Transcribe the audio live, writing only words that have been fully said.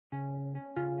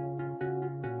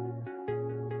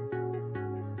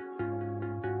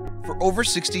For over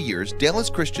 60 years,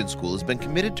 Dallas Christian School has been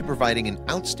committed to providing an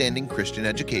outstanding Christian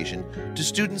education to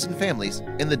students and families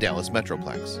in the Dallas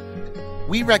Metroplex.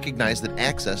 We recognize that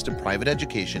access to private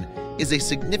education is a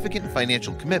significant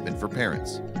financial commitment for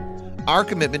parents. Our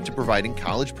commitment to providing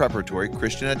college preparatory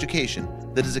Christian education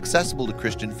that is accessible to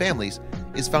Christian families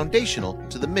is foundational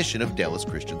to the mission of Dallas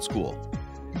Christian School.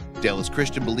 Dallas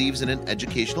Christian believes in an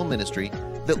educational ministry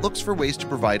that looks for ways to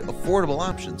provide affordable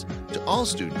options to all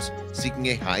students seeking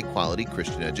a high-quality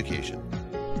Christian education.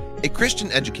 A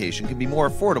Christian education can be more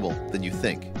affordable than you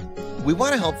think. We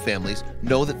want to help families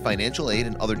know that financial aid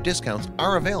and other discounts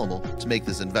are available to make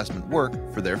this investment work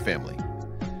for their family.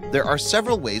 There are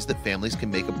several ways that families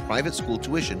can make a private school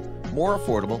tuition more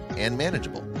affordable and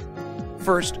manageable.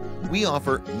 First, we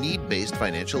offer need-based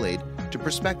financial aid to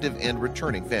prospective and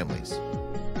returning families.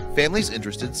 Families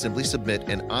interested simply submit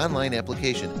an online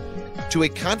application to a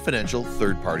confidential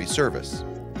third-party service,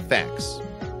 fax.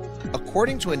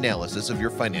 According to analysis of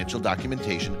your financial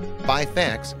documentation by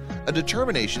fax, a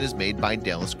determination is made by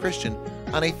Dallas Christian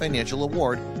on a financial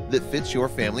award that fits your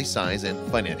family size and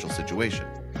financial situation.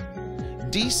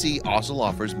 DC also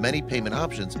offers many payment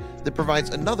options that provides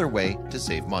another way to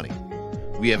save money.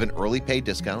 We have an early pay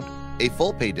discount, a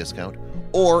full pay discount,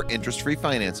 or interest-free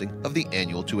financing of the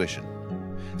annual tuition.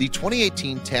 The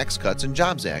 2018 Tax Cuts and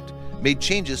Jobs Act made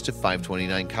changes to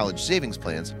 529 college savings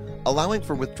plans, allowing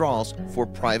for withdrawals for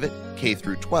private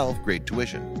K-12 grade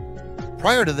tuition.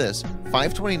 Prior to this,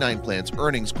 529 plans'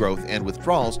 earnings growth and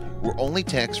withdrawals were only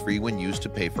tax-free when used to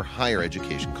pay for higher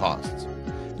education costs.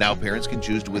 Now parents can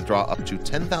choose to withdraw up to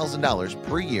 $10,000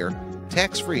 per year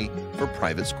tax-free for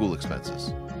private school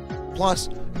expenses. Plus,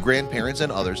 grandparents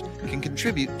and others can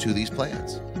contribute to these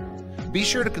plans. Be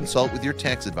sure to consult with your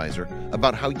tax advisor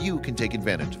about how you can take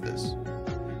advantage of this.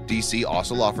 DC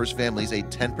also offers families a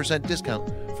 10%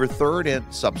 discount for third and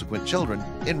subsequent children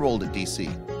enrolled at DC.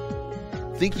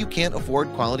 Think you can't afford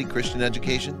quality Christian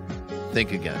education?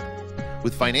 Think again.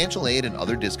 With financial aid and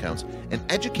other discounts, an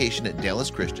education at Dallas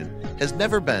Christian has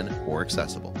never been more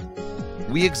accessible.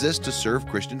 We exist to serve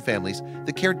Christian families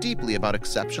that care deeply about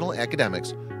exceptional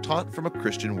academics taught from a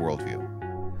Christian worldview.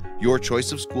 Your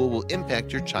choice of school will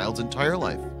impact your child's entire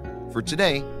life, for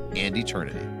today and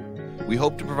eternity. We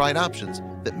hope to provide options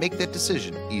that make that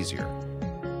decision easier.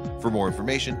 For more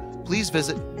information, please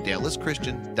visit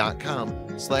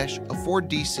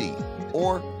dallaschristian.com/afforddc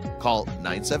or call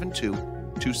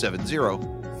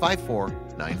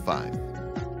 972-270-5495.